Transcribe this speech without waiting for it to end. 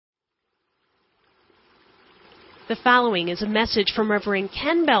The following is a message from Reverend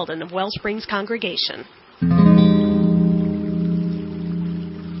Ken Belden of Wellsprings Congregation.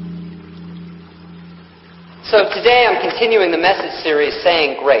 So today I'm continuing the message series,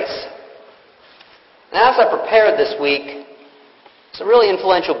 Saying Grace. And as I prepared this week, it's a really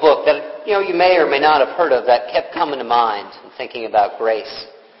influential book that you may or may not have heard of that kept coming to mind in thinking about grace,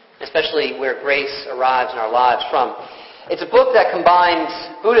 especially where grace arrives in our lives from. It's a book that combines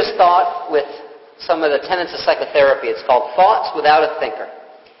Buddhist thought with some of the tenets of psychotherapy. It's called Thoughts Without a Thinker.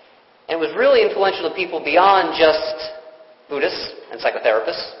 And it was really influential to people beyond just Buddhists and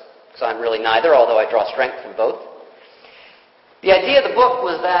psychotherapists, because I'm really neither, although I draw strength from both. The idea of the book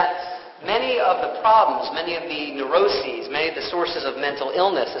was that many of the problems, many of the neuroses, many of the sources of mental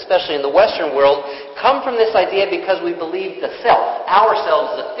illness, especially in the Western world, come from this idea because we believe the self,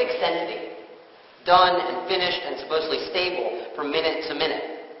 ourselves, is a fixed entity, done and finished and supposedly stable from minute to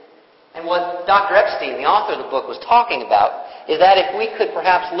minute. And what Dr. Epstein, the author of the book, was talking about is that if we could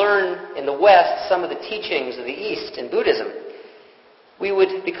perhaps learn in the West some of the teachings of the East in Buddhism, we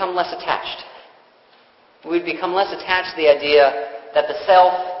would become less attached. We would become less attached to the idea that the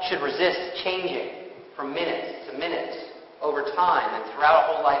self should resist changing from minute to minute over time and throughout a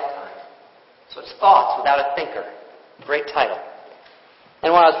whole lifetime. So it's Thoughts Without a Thinker. Great title.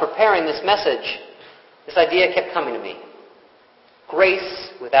 And when I was preparing this message, this idea kept coming to me.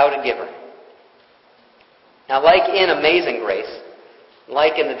 Grace without a giver. Now, like in Amazing Grace,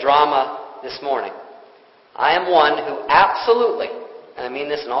 like in the drama this morning, I am one who absolutely, and I mean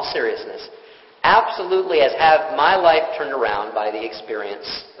this in all seriousness, absolutely has had my life turned around by the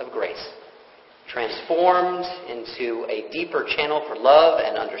experience of grace. Transformed into a deeper channel for love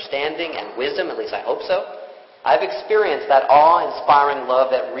and understanding and wisdom, at least I hope so. I've experienced that awe-inspiring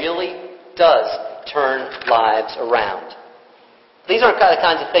love that really does turn lives around. These aren't the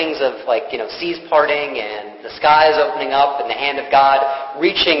kinds of things of seas parting and the skies opening up and the hand of God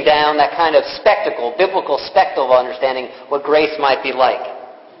reaching down, that kind of spectacle, biblical spectacle of understanding what grace might be like.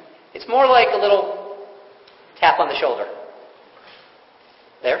 It's more like a little tap on the shoulder.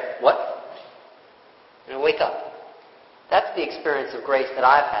 There, what? And wake up. That's the experience of grace that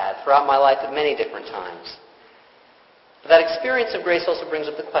I've had throughout my life at many different times. But that experience of grace also brings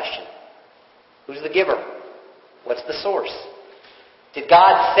up the question, who's the giver? What's the source? Did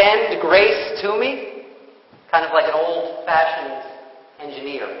God send grace to me? Kind of like an old-fashioned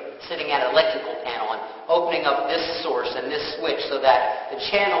engineer sitting at an electrical panel and opening up this source and this switch so that the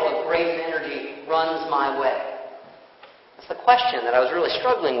channel of grace energy runs my way. That's the question that I was really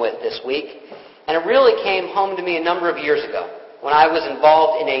struggling with this week. And it really came home to me a number of years ago when I was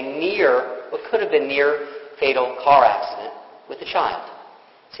involved in a what could have been near fatal car accident with a child.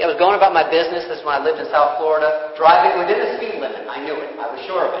 See, I was going about my business. This is when I lived in South Florida, driving within the speed limit. I knew it. I was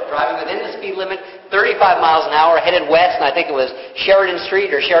sure of it. Driving within the speed limit, 35 miles an hour, headed west, and I think it was Sheridan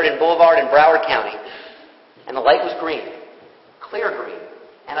Street or Sheridan Boulevard in Broward County. And the light was green, clear green.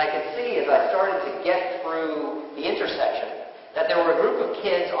 And I could see as I started to get through the intersection that there were a group of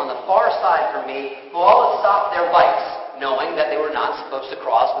kids on the far side from me who all had stopped their bikes, knowing that they were not supposed to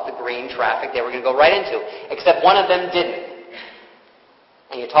cross with the green traffic they were going to go right into, except one of them didn't.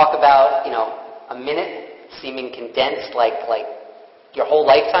 And you talk about, a minute seeming condensed like your whole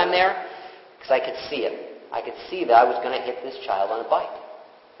lifetime there, because I could see it. I could see that I was going to hit this child on a bike,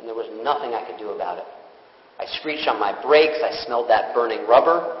 and there was nothing I could do about it. I screeched on my brakes, I smelled that burning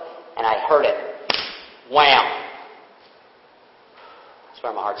rubber, and I heard it. Wham! That's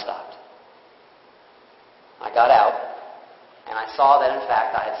where my heart stopped. I got out, and I saw that, in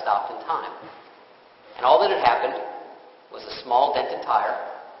fact, I had stopped in time. And all that had happened was a small dented tire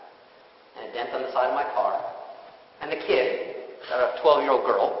and a dent on the side of my car. And the kid, a 12-year-old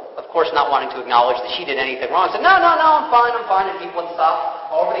girl, of course not wanting to acknowledge that she did anything wrong, said, no, I'm fine, and people would stop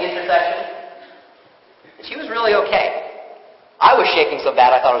all over the intersection. And she was really okay. I was shaking so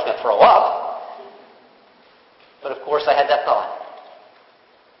bad I thought I was going to throw up. But of course I had that thought.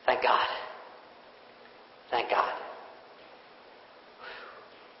 Thank God. Thank God.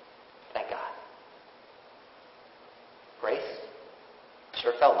 Thank God. Grace?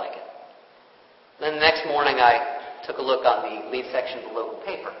 Sure felt like it. Then the next morning I took a look on the lead section of the local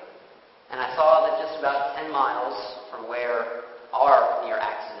paper. And I saw that just about 10 miles from where our near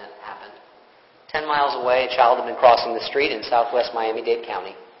accident happened, 10 miles away, a child had been crossing the street in southwest Miami-Dade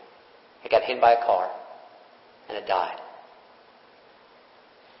County. It got hit by a car, and it died.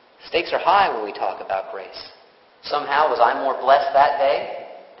 Stakes are high when we talk about grace. Somehow, was I more blessed that day,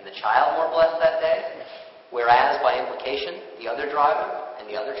 and the child more blessed that day? Whereas, by implication, the other driver and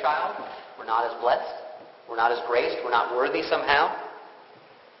the other child were not as blessed, were not as graced, were not worthy somehow?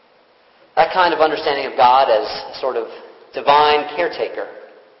 That that kind of understanding of God as a sort of divine caretaker,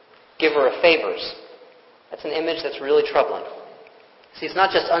 giver of favors, that's an image that's really troubling. See, it's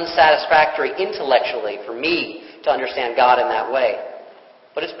not just unsatisfactory intellectually for me to understand God in that way,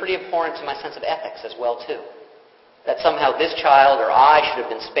 but it's pretty abhorrent to my sense of ethics as well, too. That somehow this child or I should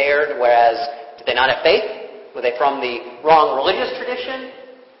have been spared, whereas did they not have faith? Were they from the wrong religious tradition?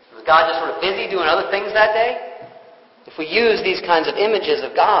 Was God just sort of busy doing other things that day? If we use these kinds of images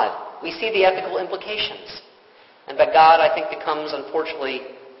of God, we see the ethical implications. And that God, I think, becomes,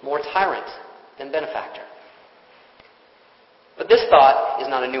 unfortunately, more tyrant than benefactor. But this thought is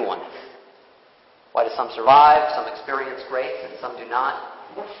not a new one. Why do some survive, some experience grace, and some do not?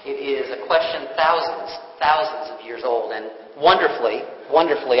 It is a question thousands of years old. And wonderfully,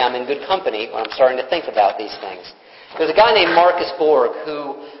 I'm in good company when I'm starting to think about these things. There's a guy named Marcus Borg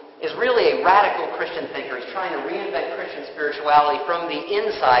who is really a radical Christian thinker. He's trying to reinvent Christian spirituality from the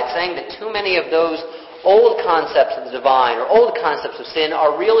inside, saying that too many of those old concepts of the divine or old concepts of sin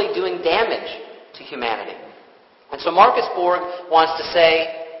are really doing damage to humanity. And so Marcus Borg wants to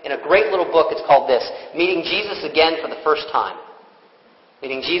say, in a great little book, it's called this, Meeting Jesus Again for the First Time.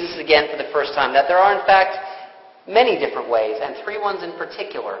 Meeting Jesus Again for the First Time. That there are, in fact, many different ways, and three ones in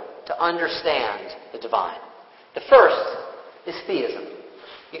particular, to understand the divine. The first is theism.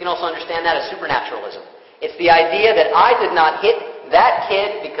 You can also understand that as supernaturalism. It's the idea that I did not hit that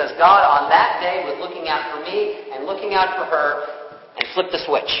kid because God on that day was looking out for me and looking out for her and flipped the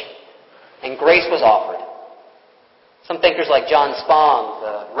switch. And grace was offered. Some thinkers like John Spong,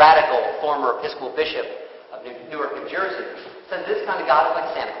 the radical former Episcopal bishop of Newark, New Jersey, says this kind of God is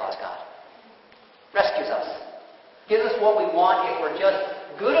like Santa Claus God. Rescues us. Gives us what we want. If we're just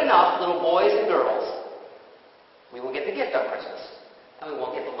good enough little boys and girls, we will get the gift on Christmas. And we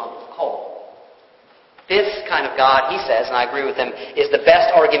won't get the lump of coal. This kind of God, he says, and I agree with him, is the best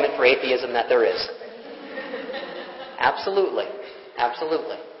argument for atheism that there is. Absolutely.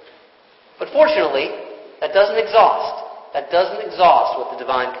 Absolutely. But fortunately, that doesn't exhaust. That doesn't exhaust what the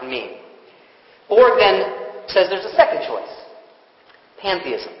divine can mean. Borg then says there's a second choice.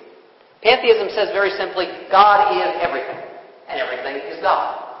 Pantheism. Pantheism says very simply, God is everything, and everything is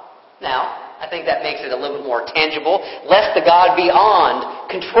God. Now, I think that makes it a little bit more tangible, less the God beyond,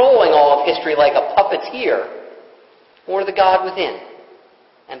 controlling all of history like a puppeteer, more the God within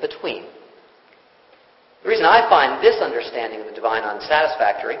and between. The reason I find this understanding of the divine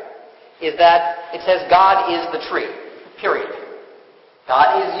unsatisfactory is that it says God is the tree, period.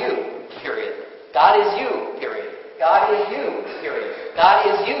 God is you, period. God is you, period. God is you, period. God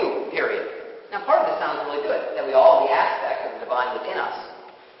is you, period. Now, part of this sounds really good, that we all have the aspect of the divine within us,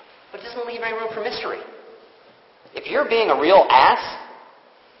 but it doesn't leave any room for mystery. If you're being a real ass,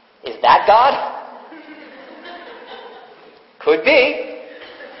 is that God? Could be.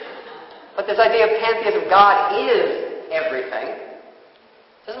 But this idea of pantheism, God is everything,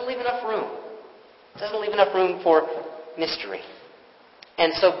 doesn't leave enough room. Doesn't leave enough room for mystery.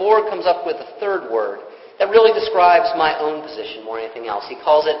 And so Borg comes up with a third word that really describes my own position more than anything else. He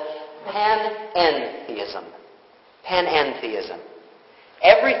calls it panentheism. Panentheism.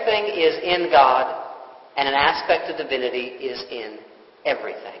 Everything is in God, and an aspect of divinity is in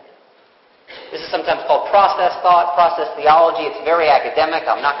everything. This is sometimes called process thought, process theology. It's very academic.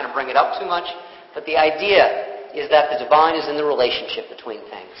 I'm not going to bring it up too much. But the idea is that the divine is in the relationship between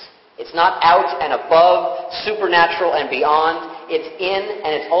things. It's not out and above, supernatural and beyond. It's in,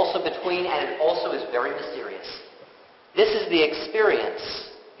 and it's also between, and it also is very mysterious. This is the experience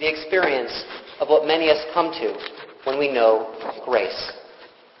of what many of us come to when we know grace.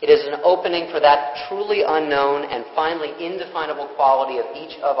 It is an opening for that truly unknown and finally indefinable quality of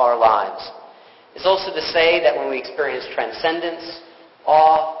each of our lives. It's also to say that when we experience transcendence,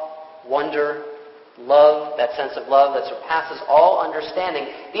 awe, wonder, love, that sense of love that surpasses all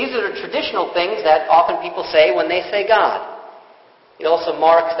understanding, these are the traditional things that often people say when they say God. It also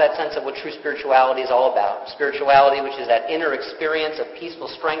marks that sense of what true spirituality is all about. Spirituality, which is that inner experience of peaceful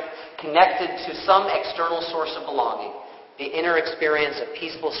strength connected to some external source of belonging. The inner experience of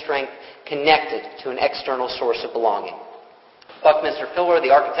peaceful strength connected to an external source of belonging. Buckminster Fuller,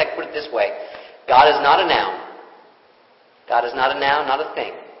 the architect, put it this way: God is not a noun. God is not a noun, not a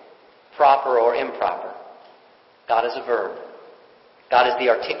thing, proper or improper. God is a verb. God is the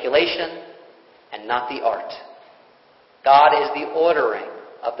articulation and not the art. God is the ordering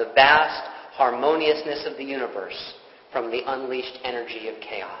of the vast harmoniousness of the universe from the unleashed energy of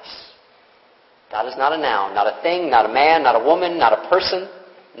chaos. God is not a noun, not a thing, not a man, not a woman, not a person,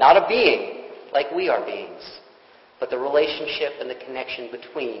 not a being like we are beings, but the relationship and the connection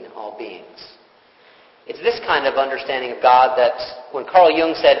between all beings. It's this kind of understanding of God that when Carl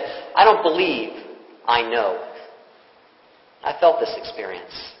Jung said, "I don't believe, I know." I felt this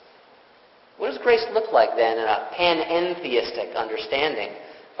experience. What does grace look like then in a panentheistic understanding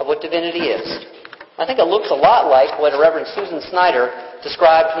of what divinity is? I think it looks a lot like what Reverend Susan Snyder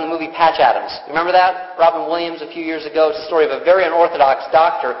described from the movie Patch Adams. Remember that? Robin Williams a few years ago. It's the story of a very unorthodox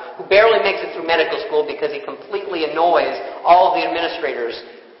doctor who barely makes it through medical school because he completely annoys all of the administrators,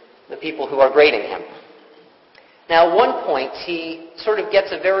 the people who are grading him. Now, at one point, he sort of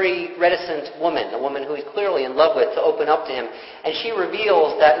gets a very reticent woman, a woman who he's clearly in love with, to open up to him. And she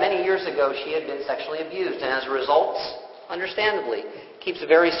reveals that many years ago she had been sexually abused. And as a result, understandably, keeps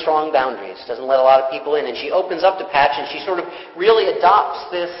very strong boundaries, doesn't let a lot of people in. And she opens up to Patch, and she sort of really adopts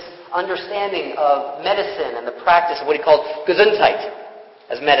this understanding of medicine and the practice of what he called Gesundheit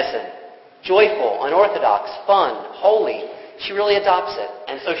as medicine. Joyful, unorthodox, fun, holy. She really adopts it.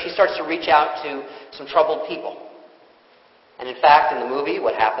 And so she starts to reach out to some troubled people. And in fact, in the movie,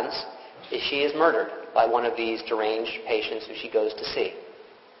 what happens is she is murdered by one of these deranged patients who she goes to see.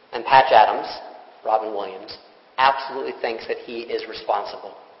 And Patch Adams, Robin Williams, absolutely thinks that he is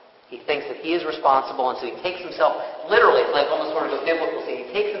responsible. He thinks that he is responsible, and so he takes himself, literally, it's like almost sort of a biblical scene,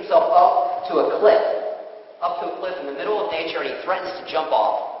 he takes himself up to a cliff in the middle of nature, and he threatens to jump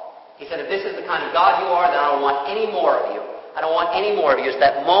off. He said, "If this is the kind of God you are, then I don't want any more of you. I don't want any more of you." It's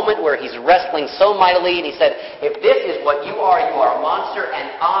that moment where he's wrestling so mightily, and he said, "If this is what you are a monster, and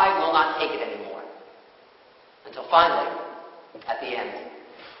I will not take it anymore." Until finally, at the end,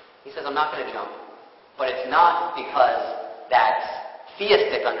 he says, "I'm not going to jump." But it's not because that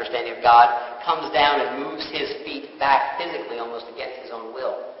theistic understanding of God comes down and moves his feet back physically almost against his own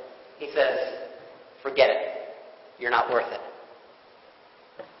will. He says, "Forget it. You're not worth it."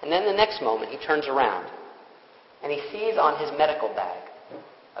 And then the next moment, he turns around, and he sees on his medical bag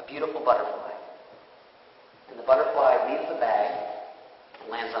a beautiful butterfly. And the butterfly leaves the bag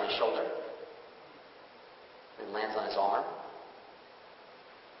and lands on his shoulder, and lands on his arm,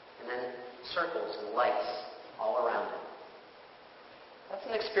 and then circles and lights all around him. That's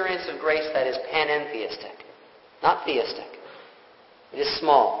an experience of grace that is panentheistic, not theistic. It is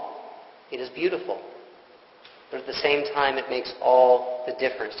small. It is beautiful. But at the same time, it makes all the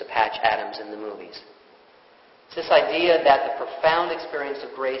difference to Patch Adams in the movies. It's this idea that the profound experience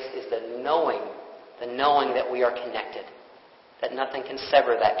of grace is the knowing that we are connected, that nothing can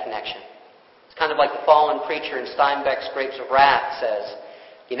sever that connection. It's kind of like the fallen preacher in Steinbeck's Grapes of Wrath says,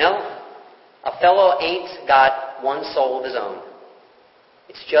 "You know, a fellow ain't got one soul of his own.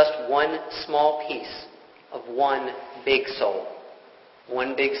 It's just one small piece of one big soul.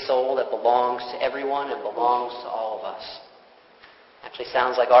 One big soul that belongs to everyone and belongs to all of us." Actually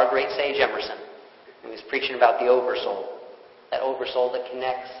sounds like our great sage Emerson, who was preaching about the oversoul. That oversoul that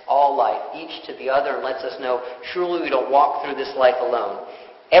connects all life, each to the other, and lets us know, truly we don't walk through this life alone.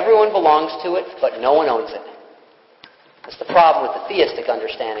 Everyone belongs to it, but no one owns it. That's the problem with the theistic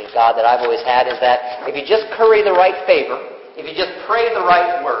understanding of God that I've always had, is that if you just curry the right favor, if you just pray the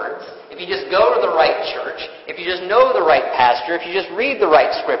right words, if you just go to the right church, if you just know the right pastor, if you just read the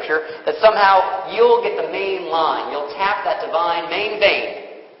right scripture, that somehow you'll get the main line. You'll tap that divine main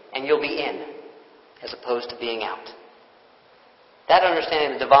vein, and you'll be in, as opposed to being out. That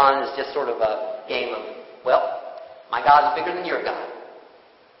understanding of the divine is just sort of a game of, well, my God is bigger than your God.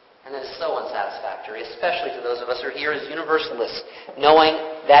 And that is so unsatisfactory, especially to those of us who are here as universalists, knowing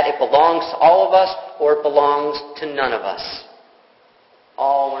that it belongs to all of us or it belongs to none of us.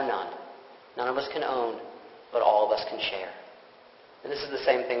 All or none. None of us can own, but all of us can share. And this is the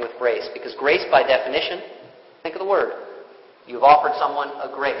same thing with grace, because grace, by definition, think of the word. You've offered someone a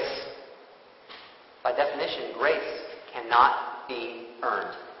grace. By definition, grace cannot be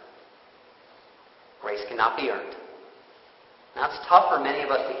earned. Grace cannot be earned. Now, it's tough for many of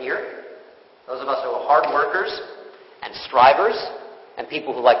us to hear. Those of us who are hard workers and strivers and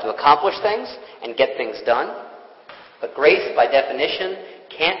people who like to accomplish things and get things done. But grace, by definition,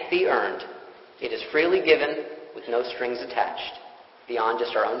 can't be earned. It is freely given with no strings attached, beyond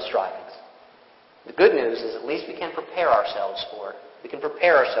just our own strivings. The good news is at least we can prepare ourselves for it. We can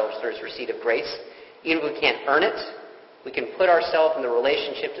prepare ourselves for its receipt of grace. Even if we can't earn it, we can put ourselves in the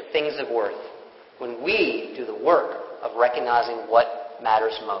relationship to things of worth when we do the work of recognizing what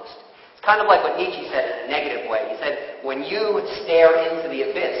matters most. It's kind of like what Nietzsche said in a negative way. He said, when you stare into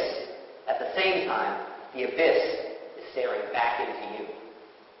the abyss, at the same time, the abyss is staring back into you.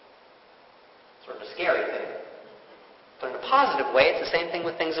 Sort of a scary thing. But in a positive way, it's the same thing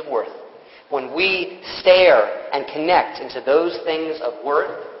with things of worth. When we stare and connect into those things of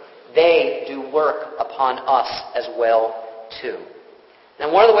worth, they do work upon us as well, too.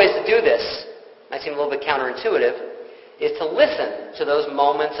 Now, one of the ways to do this might seem a little bit counterintuitive, is to listen to those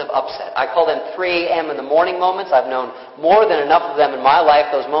moments of upset. I call them 3 a.m. in the morning moments. I've known more than enough of them in my life,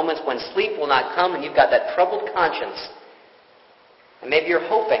 those moments when sleep will not come and you've got that troubled conscience. And maybe you're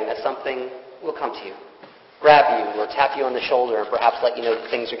hoping that something will come to you, grab you or tap you on the shoulder and perhaps let you know that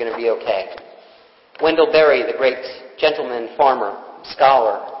things are going to be okay. Wendell Berry, the great gentleman, farmer,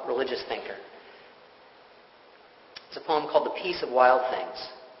 scholar, religious thinker. It's a poem called The Peace of Wild Things.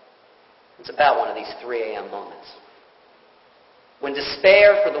 It's about one of these 3 a.m. moments. When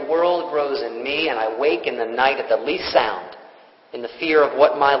despair for the world grows in me and I wake in the night at the least sound, in the fear of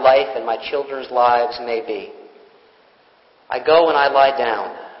what my life and my children's lives may be, I go and I lie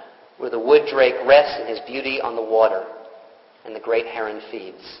down where the wood drake rests in his beauty on the water and the great heron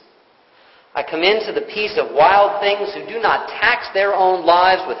feeds. I come into the peace of wild things who do not tax their own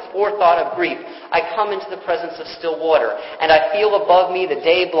lives with forethought of grief. I come into the presence of still water, and I feel above me the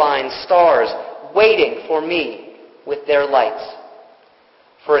day-blind stars waiting for me with their lights.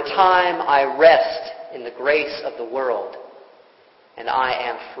 For a time I rest in the grace of the world, and I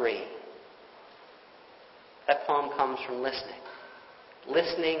am free. That poem comes from listening.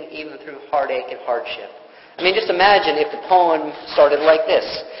 Listening even through heartache and hardship. I mean, just imagine if the poem started like this.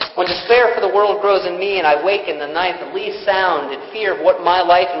 When despair for the world grows in me and I wake in the night the least sound in fear of what my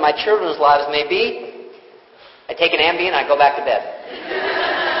life and my children's lives may be, I take an Ambien and I go back to bed.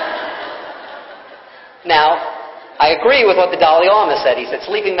 Now, I agree with what the Dalai Lama said. He said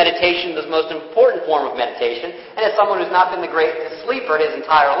sleeping meditation is the most important form of meditation, and as someone who's not been the greatest sleeper his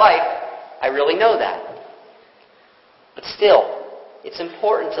entire life, I really know that. But still, it's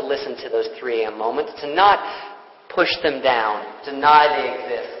important to listen to those 3 a.m. moments, to not push them down, deny they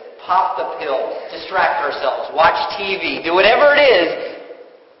exist, pop the pill, distract ourselves, watch TV, do whatever it is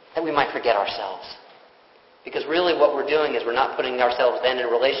that we might forget ourselves. Because really what we're doing is we're not putting ourselves then in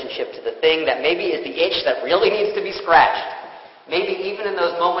relationship to the thing that maybe is the itch that really needs to be scratched. Maybe even in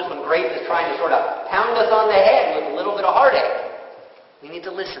those moments when grace is trying to sort of pound us on the head with a little bit of heartache, we need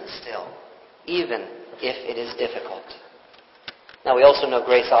to listen still, even if it is difficult. Now, we also know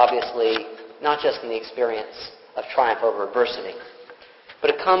grace, obviously, not just in the experience of triumph over adversity, but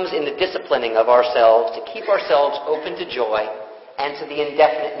it comes in the disciplining of ourselves to keep ourselves open to joy and to the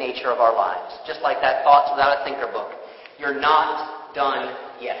indefinite nature of our lives. Just like that Thoughts Without a Thinker book. You're not done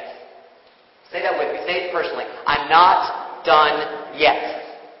yet. Say that with me. Say it personally. I'm not done yet.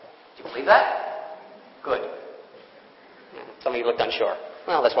 Do you believe that? Good. Some of you looked unsure.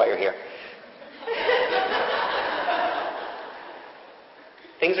 Well, that's why you're here.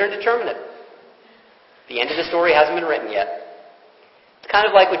 Things are indeterminate. The end of the story hasn't been written yet. It's kind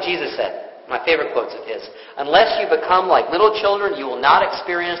of like what Jesus said. My favorite quotes of his. Unless you become like little children, you will not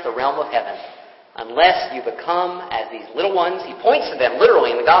experience the realm of heaven. Unless you become as these little ones, he points to them literally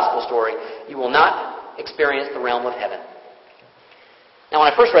in the gospel story, you will not experience the realm of heaven. Now,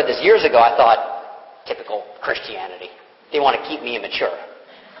 when I first read this years ago, I thought, typical Christianity. They want to keep me immature.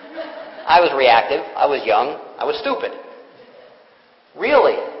 I was reactive. I was young. I was stupid.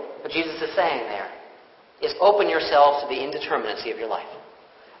 Really, what Jesus is saying there is open yourself to the indeterminacy of your life.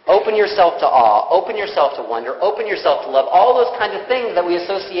 Open yourself to awe. Open yourself to wonder. Open yourself to love. All those kinds of things that we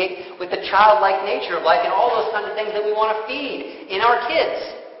associate with the childlike nature of life and all those kinds of things that we want to feed in our kids.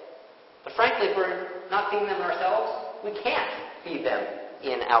 But frankly, if we're not feeding them ourselves, we can't feed them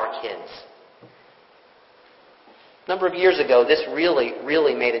in our kids. A number of years ago, this really,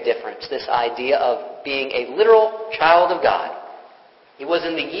 really made a difference, this idea of being a literal child of God. It was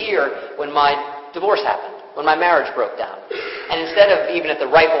in the year when my divorce happened, when my marriage broke down. And instead of even at the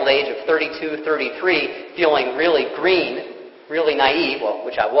ripe old age of 32, 33, feeling really green, really naive, well,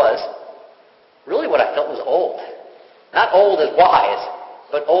 which I was, really what I felt was old. Not old as wise,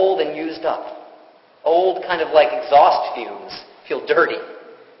 but old and used up. Old kind of like exhaust fumes. Feel dirty.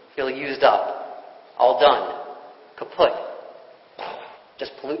 Feel used up. All done. Kaput.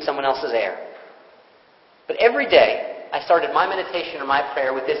 Just pollute someone else's air. But every day, I started my meditation or my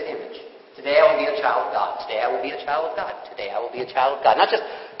prayer with this image. Today I will be a child of God. Today I will be a child of God. Today I will be a child of God. Not just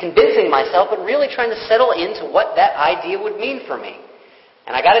convincing myself, but really trying to settle into what that idea would mean for me.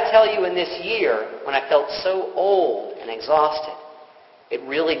 And I got to tell you, in this year, when I felt so old and exhausted, it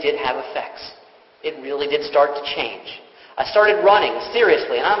really did have effects. It really did start to change. I started running,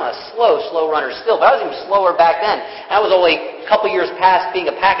 seriously, and I'm a slow runner still, but I was even slower back then. And I was only a couple years past being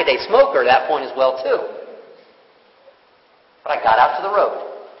a pack-a-day smoker at that point as well, too. But I got out to the road,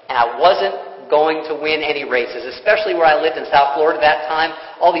 and I wasn't going to win any races, especially where I lived in South Florida at that time.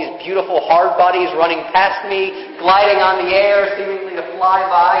 All these beautiful hard bodies running past me, gliding on the air, seemingly to fly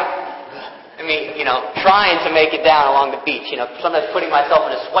by. me, trying to make it down along the beach. Sometimes putting myself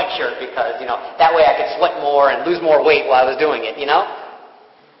in a sweatshirt because, that way I could sweat more and lose more weight while I was doing it,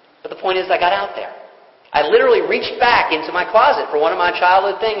 But the point is I got out there. I literally reached back into my closet for one of my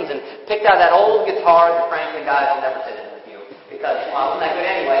childhood things and picked out that old guitar that frankly, guys, I'll never sit in with you because, well, I wasn't that good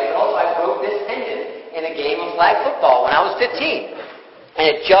anyway, but also I broke this tendon in a game of flag football when I was 15. And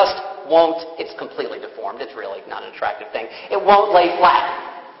it just won't, it's completely deformed. It's really not an attractive thing. It won't lay flat.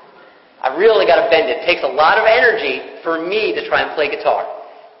 I really got to bend it. It takes a lot of energy for me to try and play guitar.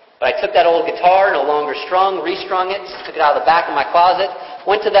 But I took that old guitar, no longer strung, restrung it, took it out of the back of my closet,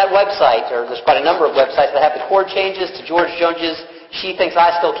 went to that website, or there's quite a number of websites that have the chord changes to George Jones's She Thinks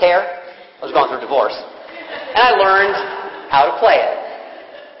I Still Care. I was going through a divorce. And I learned how to play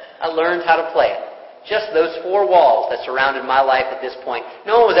it. Just those four walls that surrounded my life at this point.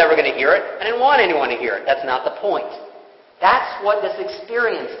 No one was ever going to hear it. I didn't want anyone to hear it. That's not the point. That's what this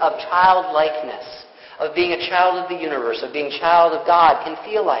experience of childlikeness, of being a child of the universe, of being a child of God can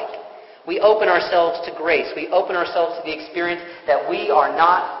feel like. We open ourselves to grace. We open ourselves to the experience that we are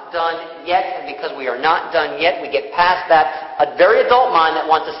not done yet, and because we are not done yet, we get past that a very adult mind that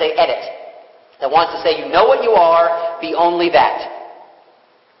wants to say edit, that wants to say you know what you are, be only that.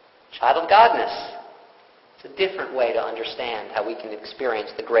 Child of Godness. It's a different way to understand how we can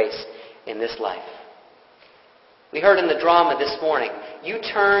experience the grace in this life. We heard in the drama this morning, you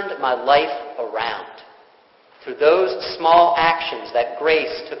turned my life around. Through those small actions that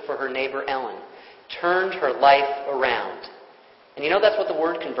Grace took for her neighbor Ellen, turned her life around. And that's what the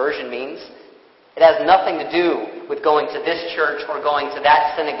word conversion means? It has nothing to do with going to this church or going to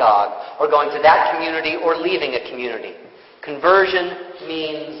that synagogue or going to that community or leaving a community. Conversion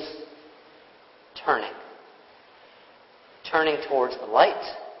means turning. Turning towards the light,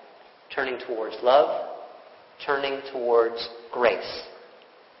 turning towards love, turning towards grace.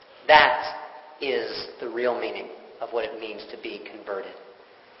 That is the real meaning of what it means to be converted.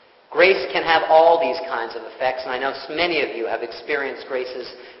 Grace can have all these kinds of effects, and I know many of you have experienced grace's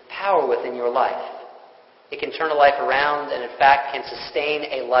power within your life. It can turn a life around and, in fact, can sustain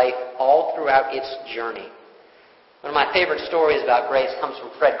a life all throughout its journey. One of my favorite stories about grace comes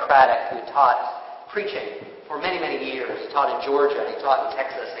from Fred Craddock, who taught preaching for many, many years. He taught in Georgia, and he taught in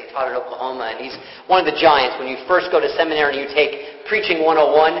Texas, and he taught in Oklahoma, and he's one of the giants. When you first go to seminary and you take Preaching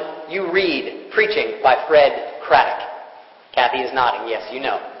 101, you read Preaching by Fred Craddock. Kathy is nodding. Yes, you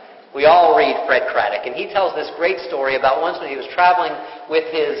know. We all read Fred Craddock, and he tells this great story about once when he was traveling with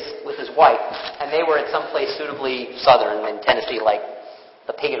his wife, and they were at some place suitably southern in Tennessee, like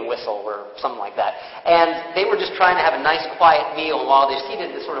the Pig and Whistle or something like that. And they were just trying to have a nice, quiet meal while they're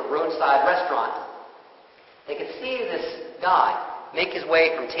seated in this sort of roadside restaurant. They could see this guy make his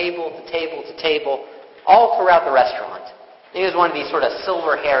way from table to table to table all throughout the restaurant. He was one of these sort of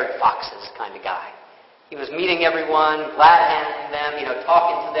silver-haired foxes kind of guy. He was meeting everyone, glad-handing them,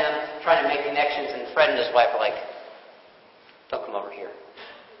 talking to them, trying to make connections, and Fred and his wife were like, don't come over here.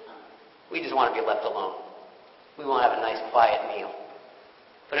 We just want to be left alone. We want to have a nice, quiet meal.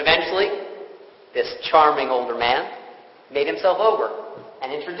 But eventually, this charming older man made himself over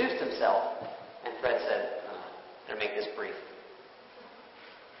and introduced himself. And Fred said, better make this brief.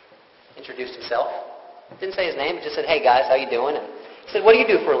 Introduced himself. Didn't say his name, just said, hey guys, how you doing? And he said, what do you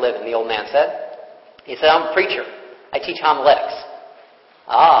do for a living? The old man said. He said, I'm a preacher. I teach homiletics.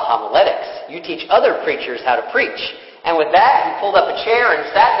 Ah, homiletics. You teach other preachers how to preach. And with that, he pulled up a chair and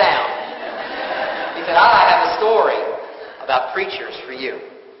sat down. He said, I have a story about preachers for you.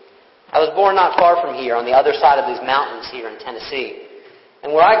 I was born not far from here on the other side of these mountains here in Tennessee.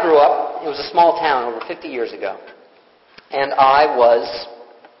 And where I grew up, it was a small town over 50 years ago. And I was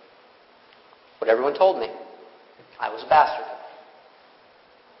what everyone told me. I was a bastard.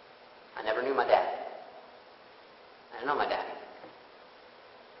 I never knew my dad. I didn't know my daddy.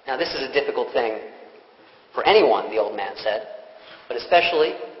 Now, this is a difficult thing for anyone, the old man said, but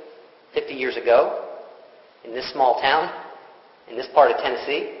especially 50 years ago, in this small town, in this part of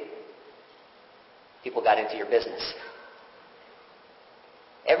Tennessee, people got into your business.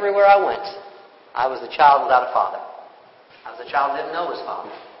 Everywhere I went, I was the child without a father. I was the child who didn't know his father.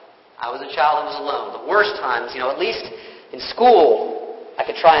 I was a child who was alone. The worst times, at least in school, I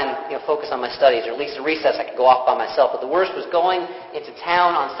could try and focus on my studies, or at least at recess I could go off by myself. But the worst was going into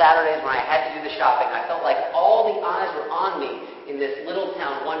town on Saturdays when I had to do the shopping. I felt like all the eyes were on me in this little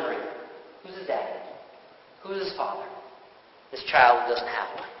town wondering, who's his dad? Who's his father? This child doesn't have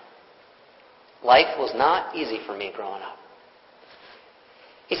one. Life was not easy for me growing up.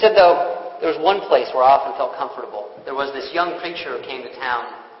 He said, though, there was one place where I often felt comfortable. There was this young preacher who came to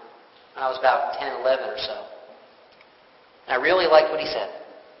town when I was about 10, 11 or so. And I really liked what he said.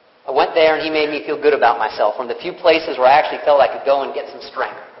 I went there and he made me feel good about myself. One of the few places where I actually felt I could go and get some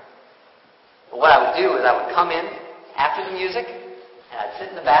strength. But what I would do is I would come in after the music and I'd sit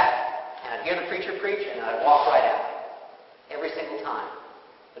in the back and I'd hear the preacher preach and I'd walk right out. Every single time.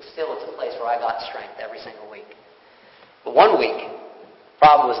 But still it's a place where I got strength every single week. But one week, the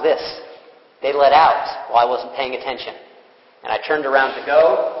problem was this. They let out while I wasn't paying attention. And I turned around to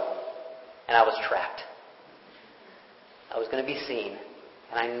go and I was trapped. I was going to be seen.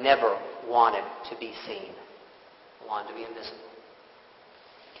 And I never wanted to be seen. I wanted to be invisible.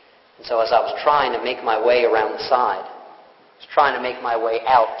 And so as I was trying to make my way around the side, I was trying to make my way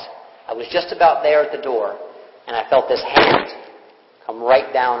out, I was just about there at the door, and I felt this hand come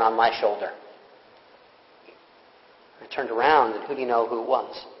right down on my shoulder. I turned around, and who do you know who it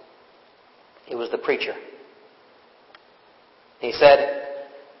was? It was the preacher. He said,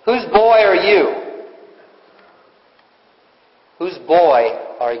 "Whose boy are you? Whose boy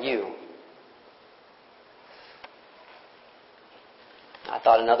are you?" I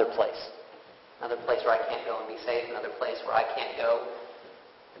thought another place where I can't go and be safe, another place where I can't go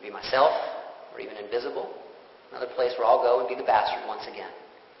and be myself or even invisible, another place where I'll go and be the bastard once again.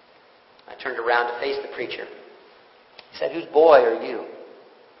 I turned around to face the preacher. He said, "Whose boy are you?"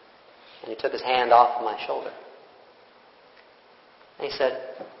 And he took his hand off of my shoulder. And he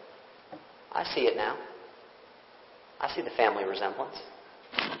said, "I see it now. I see the family resemblance.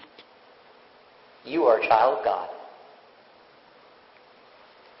 You are a child of God."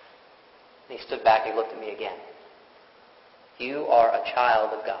 And he stood back and he looked at me again. "You are a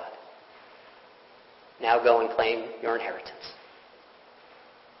child of God. Now go and claim your inheritance."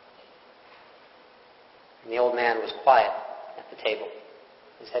 And the old man was quiet at the table,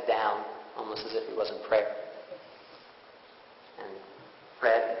 his head down, almost as if he was in prayer. And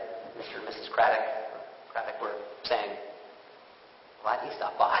Fred, Mr. and Mrs. Craddock were saying, "Glad he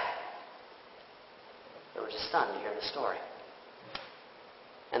stopped by." They were just stunned to hear the story.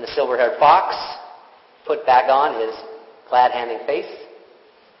 And the silver-haired fox put back on his glad-handing face.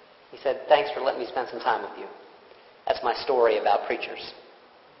 He said, "Thanks for letting me spend some time with you. That's my story about preachers."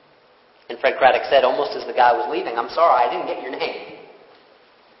 And Fred Craddock said, almost as the guy was leaving, "I'm sorry, I didn't get your name."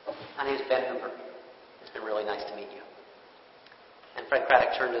 "My name's Ben Hooper. It's been really nice to meet you." And Fred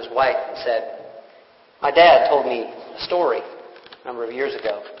Craddock turned to his wife and said, "My dad told me a story a number of years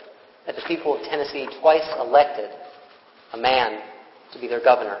ago that the people of Tennessee twice elected a man to be their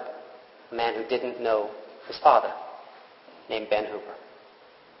governor, a man who didn't know his father, named Ben Hooper."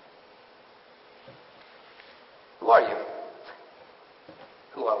 Who are you?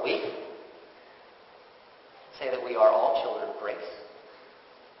 Who are we? Say that we are all children of grace.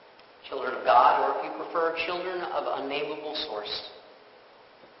 Children of God, or if you prefer, children of unnameable source.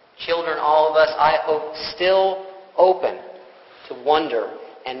 Children, all of us, I hope, still open to wonder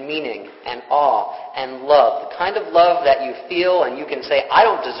and meaning and awe and love. The kind of love that you feel and you can say, "I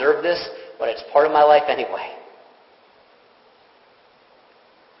don't deserve this, but it's part of my life anyway."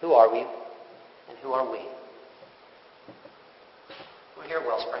 Who are we and who are we? We're here at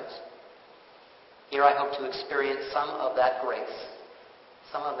Wellsprings. Here I hope to experience some of that grace,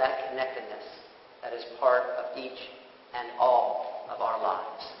 some of that connectedness that is part of each and all of our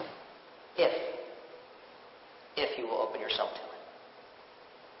lives. If you will open yourself to it.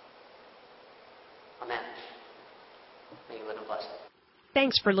 Amen. May you live in blessing.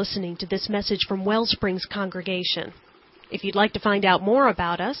 Thanks for listening to this message from Wellsprings Congregation. If you'd like to find out more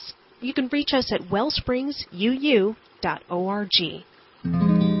about us, you can reach us at wellspringsuu.org.